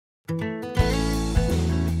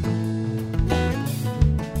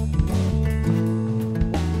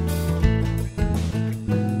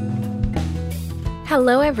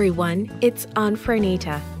Hello everyone, it's Aunt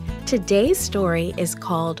Fernita. Today's story is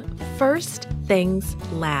called First Things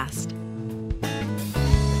Last.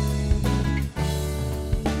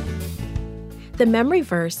 The memory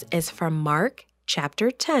verse is from Mark chapter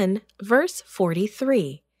 10, verse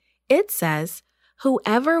 43. It says,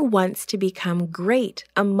 "Whoever wants to become great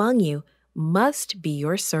among you must be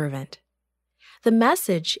your servant." The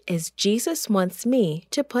message is Jesus wants me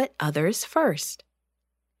to put others first.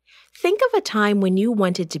 Think of a time when you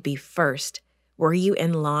wanted to be first. Were you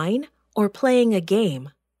in line or playing a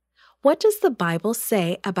game? What does the Bible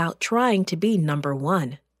say about trying to be number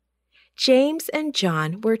one? James and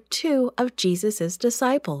John were two of Jesus'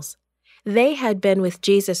 disciples. They had been with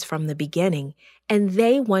Jesus from the beginning, and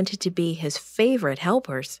they wanted to be his favorite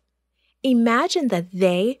helpers. Imagine that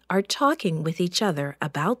they are talking with each other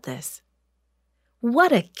about this.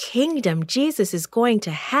 "What a kingdom Jesus is going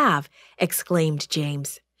to have!" exclaimed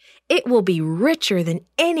James. "It will be richer than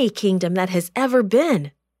any kingdom that has ever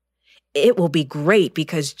been." "It will be great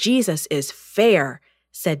because Jesus is fair,"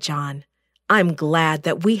 said John. "I'm glad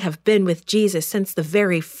that we have been with Jesus since the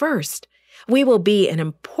very first. We will be an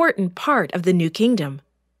important part of the new kingdom."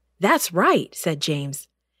 "That's right," said James.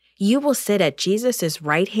 "You will sit at Jesus'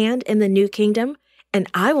 right hand in the new kingdom, and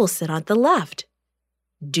I will sit on the left."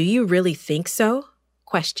 "Do you really think so?"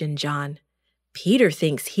 questioned John. "Peter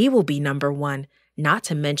thinks he will be number one, not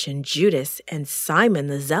to mention Judas and Simon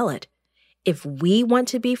the Zealot. If we want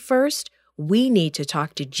to be first, we need to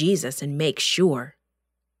talk to Jesus and make sure."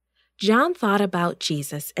 John thought about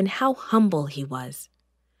Jesus and how humble he was.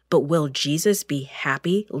 But will Jesus be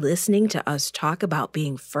happy listening to us talk about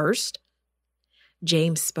being first?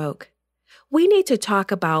 James spoke. "We need to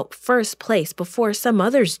talk about first place before some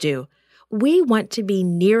others do. We want to be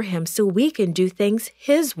near him so we can do things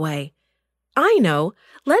his way. I know.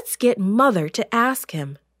 Let's get Mother to ask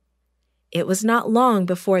him." It was not long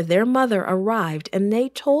before their mother arrived and they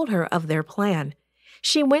told her of their plan.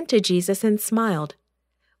 She went to Jesus and smiled.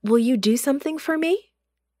 "Will you do something for me?"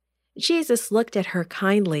 Jesus looked at her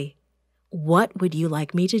kindly. "What would you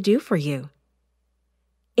like me to do for you?"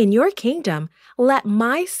 "In your kingdom, let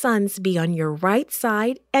my sons be on your right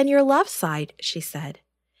side and your left side," she said.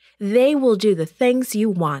 "They will do the things you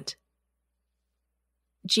want."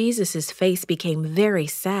 Jesus' face became very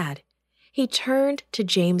sad. He turned to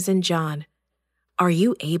James and John. "Are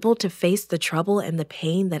you able to face the trouble and the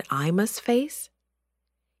pain that I must face?"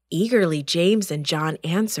 Eagerly, James and John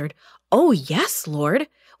answered, "Oh, yes, Lord,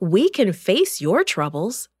 we can face your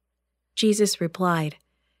troubles." Jesus replied,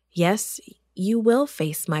 "Yes, you will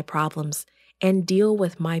face my problems and deal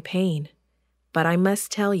with my pain. But I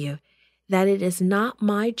must tell you that it is not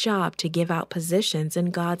my job to give out positions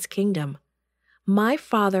in God's kingdom. My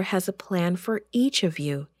Father has a plan for each of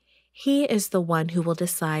you. He is the one who will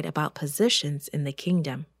decide about positions in the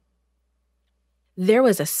kingdom." There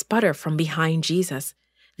was a sputter from behind Jesus.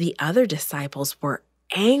 The other disciples were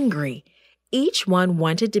angry. Each one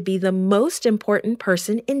wanted to be the most important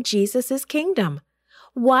person in Jesus' kingdom.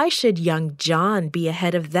 Why should young John be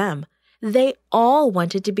ahead of them? They all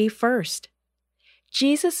wanted to be first.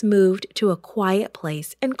 Jesus moved to a quiet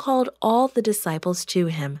place and called all the disciples to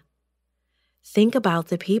him. "Think about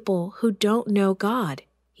the people who don't know God,"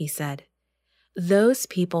 he said. "Those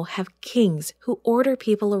people have kings who order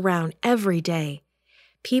people around every day.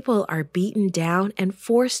 People are beaten down and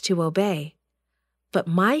forced to obey. But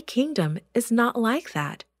my kingdom is not like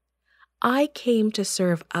that. I came to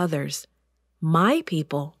serve others. My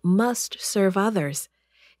people must serve others.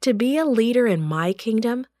 To be a leader in my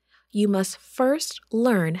kingdom, you must first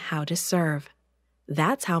learn how to serve.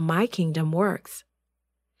 That's how my kingdom works."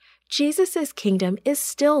 Jesus' kingdom is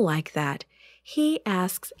still like that. He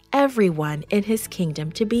asks everyone in his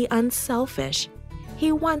kingdom to be unselfish.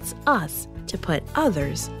 He wants us to put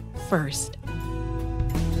others first.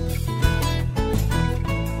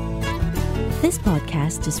 This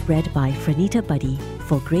podcast is read by Fernita Buddy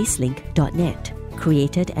for Gracelink.net.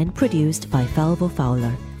 Created and produced by Falvo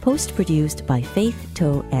Fowler. Post-produced by Faith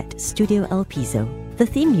Toe at Studio El Piso. The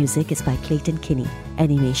theme music is by Clayton Kinney.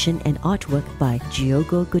 Animation and artwork by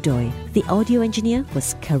Giogo Godoy. The audio engineer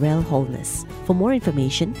was Karel Holness. For more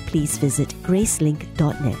information, please visit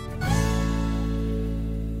Gracelink.net.